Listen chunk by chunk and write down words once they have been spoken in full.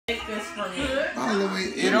Take this for me. All the way.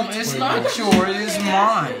 It's not yours. It's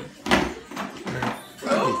mine.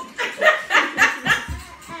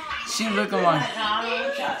 She looking like.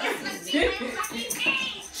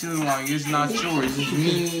 She looking like it's not yours. It's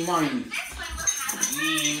me, mine.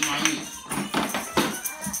 Me, mine.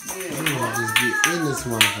 Yeah. Just get in this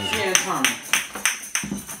motherfucker. Yeah, Tommy.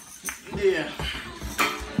 Yeah.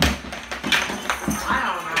 I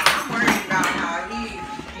don't know. I'm worried about how he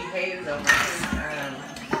behaves over his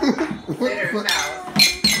sitter's house.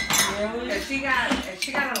 Cause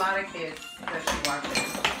she got a lot of kids that she watches.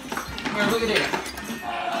 Here, look at this.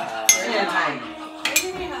 Yeah, like.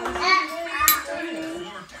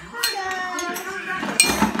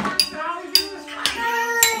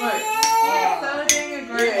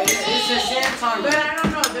 It's a Santana. But I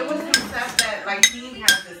don't know. There was some stuff that, like, he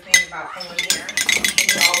has this thing about pulling hair, and he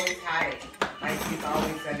always had it. Like, he's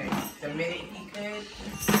always done it. The minute he could,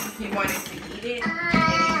 he wanted to eat it, and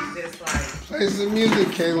he's just like. Play some music,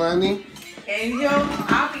 Kaylani. And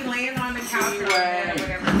I'll be laying on the couch or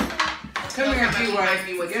whatever. Come here,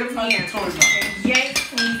 T-Way. With Get his him out the hands toys and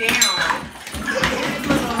yanks me down. His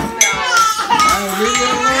little self. Leave it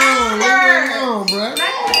alone. Leave it alone, bro.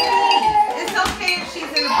 It's okay if she's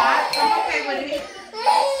in the box. I'm okay with it.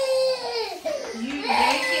 You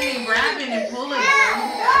yanking and grabbing and pulling.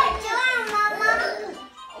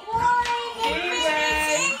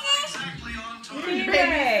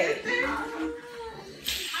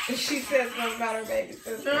 She said something about her baby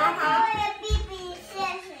sister.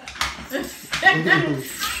 We're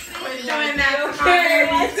doing that to my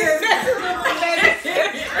baby sister.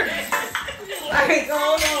 Like,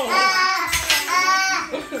 hold on.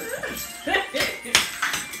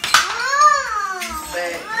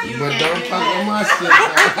 But don't fuck with my shit.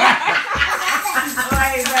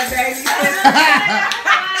 Like, my baby sister.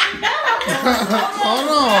 Hold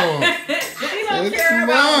on. It's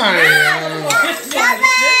mine.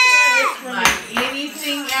 Like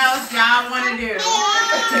anything else y'all want to do.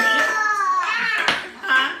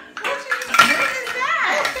 Huh? What is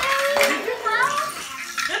that? Did you cry?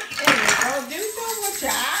 Don't do so with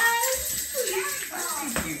your eyes.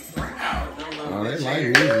 Oh, they like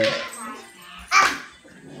music.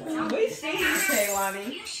 We see you, Kaylani.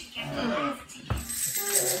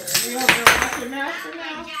 You over there watching Master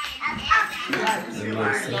now? She's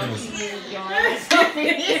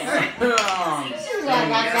like,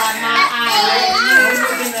 I got my eyes.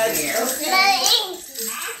 Looking at you.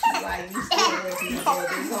 She's like, you still with me, so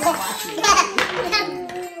they're gonna watch you.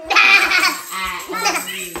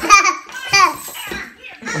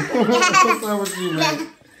 What's up with you, man?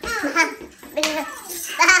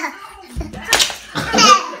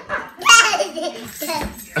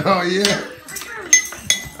 Oh, yeah.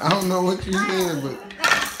 I don't know what you said, but.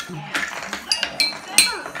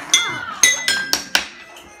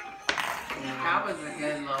 That was a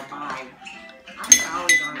good little vibe. I'm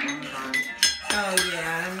always on Amazon. Oh,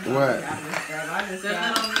 yeah. What? The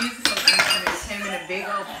little musical instruments came in a big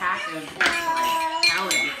old pack of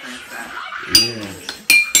talent and stuff. Yeah.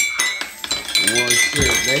 Well,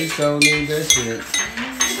 shit. They so need that shit.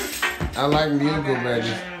 I like musical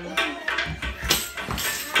badges.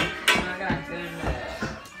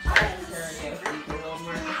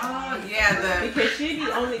 Because she the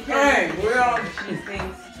only karaoke. She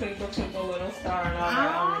sings Twinkle Twinkle Little Star and all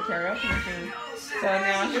that on the karaoke machine. So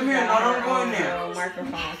now she's got her own little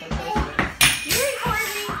microphone.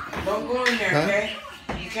 Don't go in there, okay?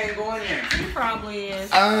 You can't go in there. She probably is.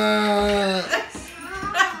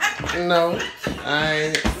 No. I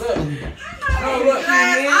ain't. Look. Oh, look.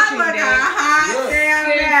 I'm like a hot damn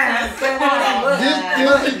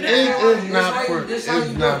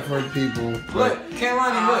It's not for people. Look,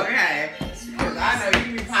 Kaylani, look. Okay. Because I know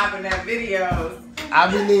you be popping that videos. I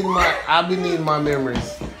be needing my memories.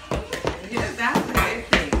 Yeah, that's a good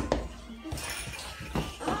thing.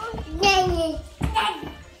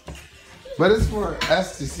 But it's for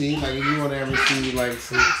us to see. Like if you want to ever see like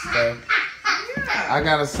some stuff. I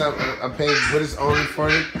got a page, but it's only for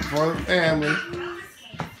the family.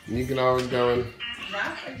 You can always go and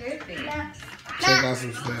That's a good thing. check out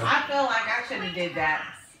some stuff. I feel like I should have did that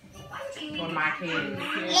for my kids.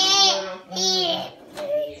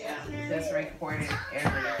 Just recorded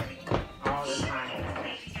every day, all the time.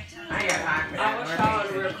 I got time for that. I wish I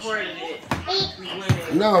would have recorded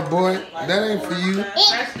it. No, boy, that ain't for you.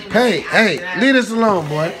 Hey, leave this alone,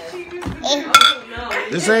 boy.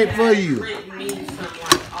 This ain't for you.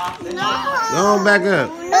 Go on back up.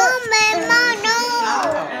 No, Mama, no.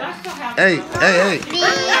 Hey.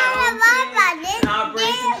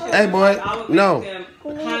 Hey, boy, no.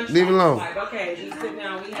 Leave it alone. Okay, just sit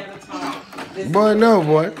down. We haven't talked. Boy, no,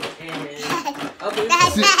 boy. And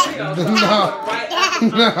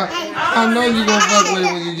I know you gonna fuck with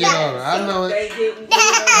it when you get older. I know it. You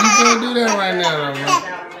can't do that right now, though, man.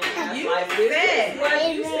 You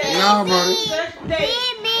said. No, Brody.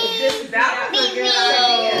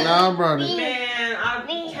 No, Brody. Man, I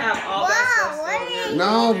have all that stuff.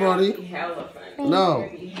 No, Brody. Hella funny. No.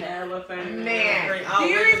 Hella funny. Man, do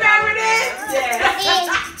you remember this?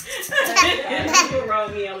 Yeah. You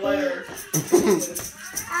wrote me a letter.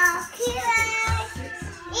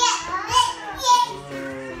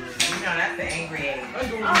 You know, that's the angry age.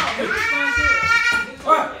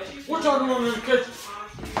 What y'all doing in the kitchen?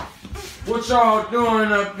 What y'all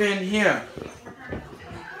doing up in here?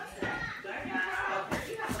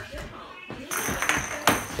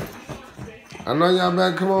 I know y'all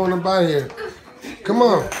better come on up out here. Come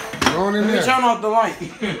on. Go on in there. Turn off the light.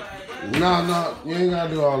 No, you ain't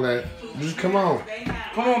gotta do all that. Just come on.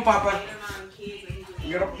 Come on, Papa.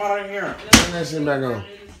 Get up out of here. Turn that shit back on.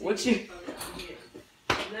 What you?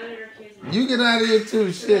 You get out of here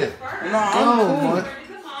too, shit. No, Come on, boy.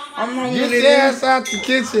 I'm not Get one of your them. ass out the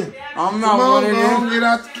kitchen. I'm not Come on, one of go them. on, get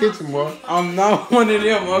out the kitchen, boy. I'm not one of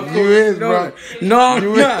them, Uncle. You is, bro. No, I'm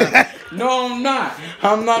You not. is. No, I'm not.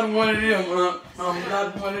 I'm not one of them, I'm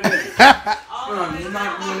not one of them. I'm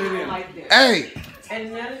not one of them. Hey,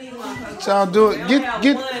 And none of these motherfuckers. what y'all doing? We Get.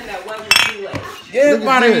 one that wasn't too late. Get Look up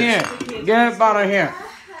at out of this. here. Get up out of here.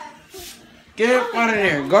 Get up out of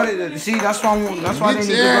here. Go to see. That's why. That's why they Get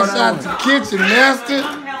need your to go ass out the down. kitchen, master.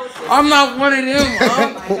 I'm not one of them.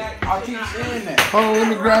 I keep saying that. Hold on, let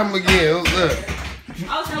me grab him again. Look.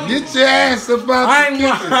 Get your ass up out I the ain't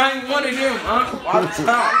kitchen. one of them. Watch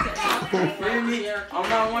out. You feel me? I'm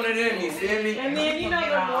not one of them. You feel me? And then, you know,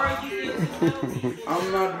 the more you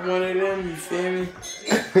I'm not one of them. You feel me?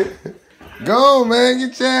 Go on, man.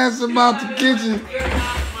 Get your ass up out the kitchen.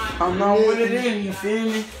 I'm not one of them. You feel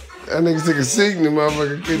me? That nigga took a sick in the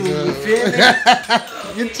motherfucking kitchen. You feel me?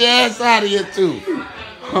 Get your ass out of here, too.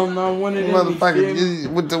 I'm not one of them. Motherfucker, You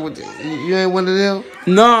feel me? you ain't one of them?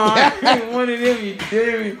 No, I ain't one of them. You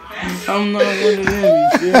feel me? I'm not one of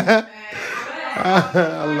them. You feel me?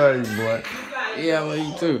 I love you, boy. Yeah, I love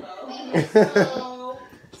you too.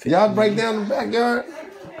 Y'all break down the backyard?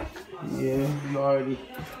 Yeah, you already.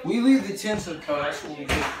 We leave the tents up, cause that's what we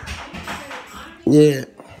do. Yeah.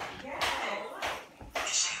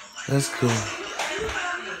 That's cool.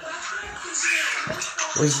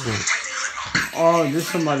 What's this? Oh, there's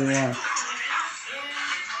somebody wrong.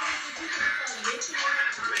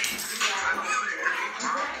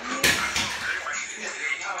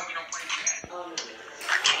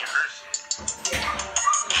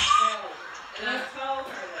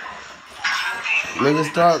 Nigga,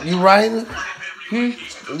 start. You writing?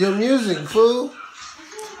 Your music, fool.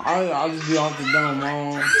 I'll just be off the dome.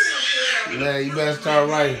 Yeah, you better start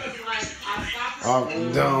writing. Off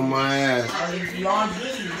the dome, my ass.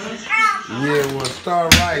 Yeah, well,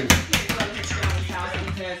 start writing.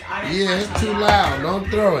 Yeah, it's too loud. Don't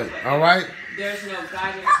throw it, all right? There's no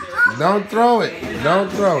guidance. Don't throw it. Don't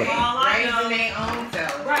throw it. For all I Raising know, their own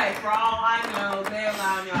self. right, for all I know, they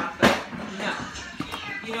allow me off the, no.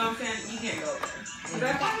 You know what I'm saying? You can't go there. But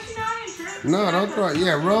that's why you know I ain't tripping. No, don't throw it.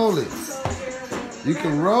 Yeah, roll it. You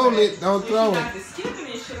can roll it. Don't throw You it. got the skipping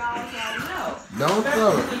and shit all the time, no. Don't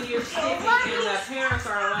throw it. When you're skipping and the parents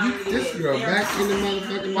are allowing you to This get girl their back in the why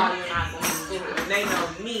motherfucking you're mouth. not going to school. And they know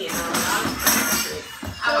me and I'm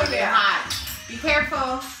I would have been hot. Be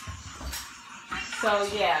careful. So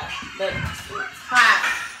yeah, but Hot.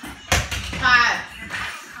 Hot.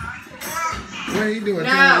 What are you doing?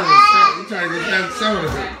 No. You trying to get that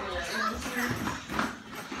soda.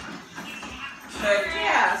 But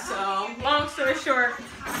yeah, so long story short,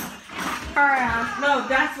 her house. No,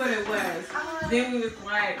 that's what it was. Then we was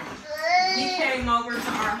like, he came over to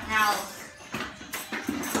our house.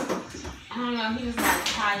 I don't know, he was like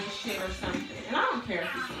high as shit or something. And I don't care if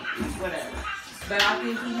he's whatever. But I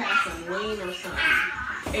think he had some lean or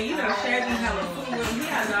something. And you know, Shaggy hella cool with him. He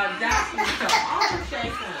has the audacity to show all the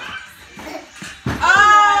shake on.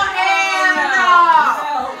 Oh, hell no.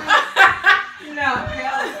 No,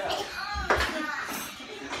 hell no.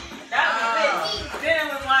 That was it. Then it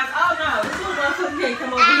was like, oh no, this motherfucker can't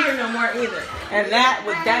come over here no more either. And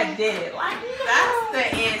that did it. Like, That's the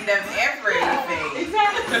end of everything.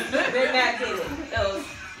 exactly. Then that did it. So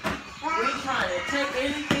we trying to take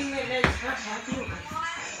anything that makes her happy.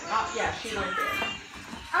 Oh yeah, she went there.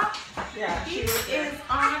 Oh, Yeah, he she went there. is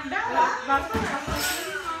on the My friend, I was like,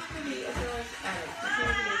 he wants to be a drug addict. He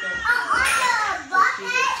can't be a drug addict. She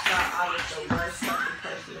just thought I was the worst fucking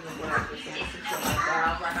person in the world for saying some shit like that. I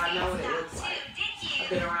was like, I know what it looks like. I've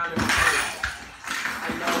been around it before. I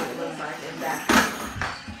know what it looks like, and that's,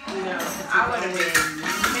 you know, I would have been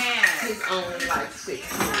only like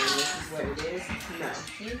 16. This is what it is. No.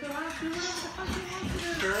 He's allowed to do whatever the fuck he wants to do.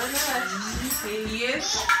 Sure enough. He is.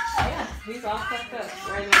 Yeah, he's all fucked up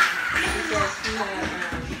right now. He says he had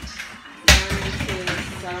run into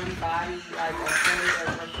somebody, like a friend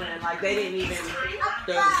of a friend. Like they didn't even,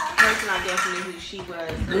 the person I guess knew who she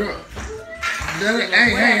was. Girl.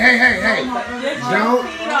 Hey. Don't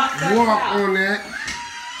walk on that.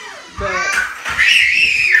 But,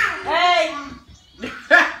 hey!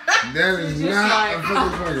 That is Just not like- a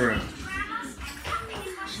fucking playground.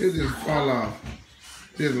 She'll just fall off.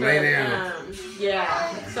 Just lay down.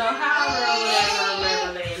 Yeah. So however or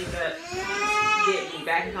whatever they ended up getting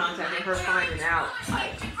back in contact with her, finding out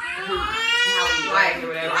like how he was or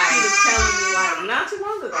whatever. She was telling me like not too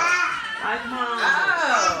long ago. Like, Mom,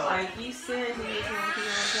 like you said he was going to be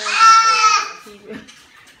on drugs.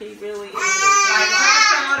 He really is. Like,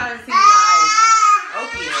 crack out on see like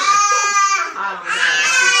opiates. I don't know.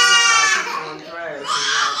 She's on drugs.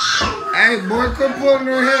 Hey, boy, quit pulling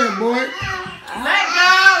her hair, boy. Let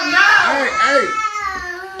go. No. Hey.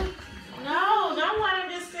 No, don't let him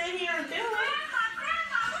just sit here and do it.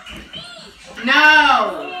 No.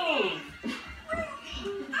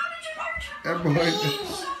 That boy.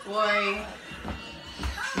 Boy.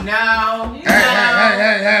 No. Hey.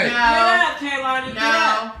 Get No. up, Carolina. Get No.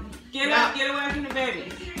 up. Get up. Get away from the baby.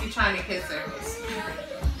 You trying to kiss her?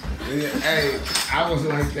 Yeah, hey, I was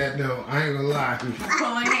like that though. I ain't gonna lie.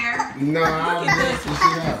 Pulling hair? No, I was messing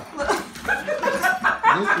shit up.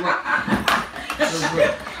 This look.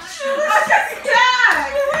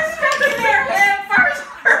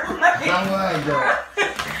 How was though?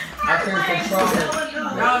 I couldn't control it.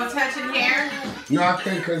 No touching hair? No, I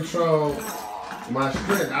couldn't control my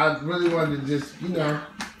strength. I really wanted to just, but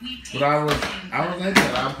I was like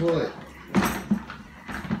that. I pull it.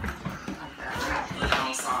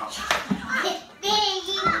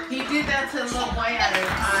 He did that to the little boy at his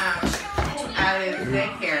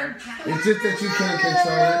daycare. It's just that you can't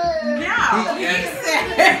control it. No, he said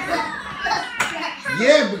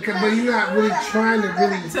Yeah, but you're not really trying to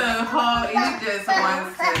really. to hold. He just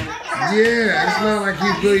wants to. Yeah, it's not like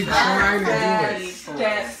he's really trying to do it.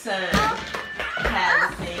 Stepson had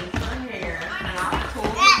the thing for hair, and I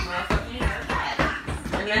pulled his motherfucking hair back.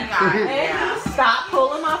 And then he stopped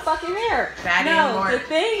pulling my fucking hair. That No, ain't the more.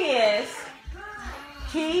 thing is,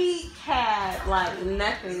 he had like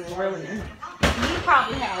nothing really. He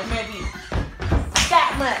probably had maybe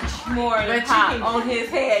that much more than But you pop can- on his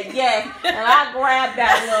head, yes. And I grabbed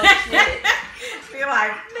that little shit. Be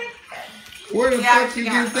like, Where the Yeah, fuck you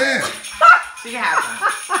yeah. get that? she has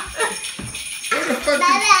one. Where the fuck you...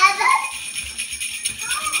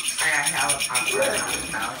 I got hella popcorn on the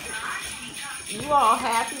house. You all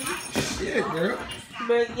happy? Shit, girl.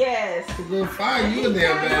 But yes. We're gonna fire you in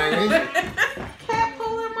there, man. Ain't it? Kept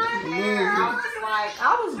pulling my hair. I was like, I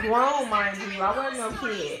was grown, mind you. I wasn't no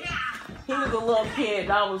kid. He was a little kid.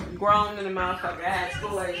 I was grown in the motherfucker. I had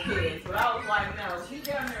school-age kids. But I was like, no, he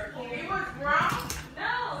down there pulling. He was grown?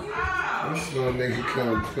 No, he was This little nigga come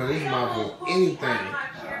and put his mouth on anything.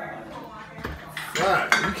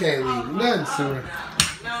 Fuck, you can't leave nothing, sir.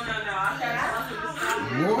 No. I had something to stop.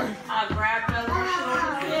 Boy. I grabbed that little shit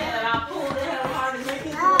on his head and I pulled it hell hard to make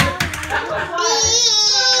it pull. That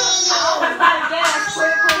was like, Dad,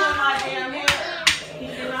 quit pulling my damn hair. He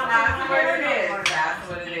did not pull That's my what hair it no is. more. That's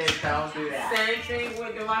what it is. Don't do that. Same thing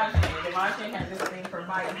with Devontae. Devontae had this thing for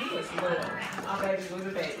biting. He was little. My baby was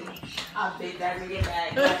a baby. I bit that nigga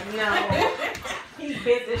back. Like, no. He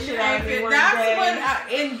bit the shit out of me one That's day. what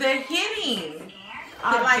in the hitting. I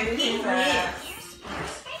Like bit he his ass. hits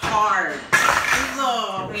hard. His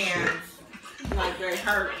little hands. Like they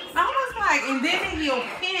hurt. I was like, and then he'll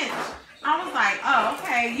pinch. I was like, oh,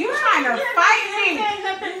 okay, you trying to fight me?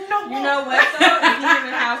 You know what though? If you're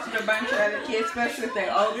in the house with a bunch of other kids, especially if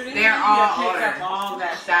they're older than you, They're all you pick older. up all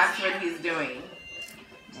that stuff. That's what he's doing.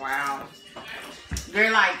 Wow.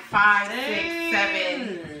 They're like 5, 6,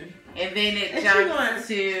 7, and then it And she jumps going-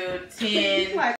 to 10. He's like,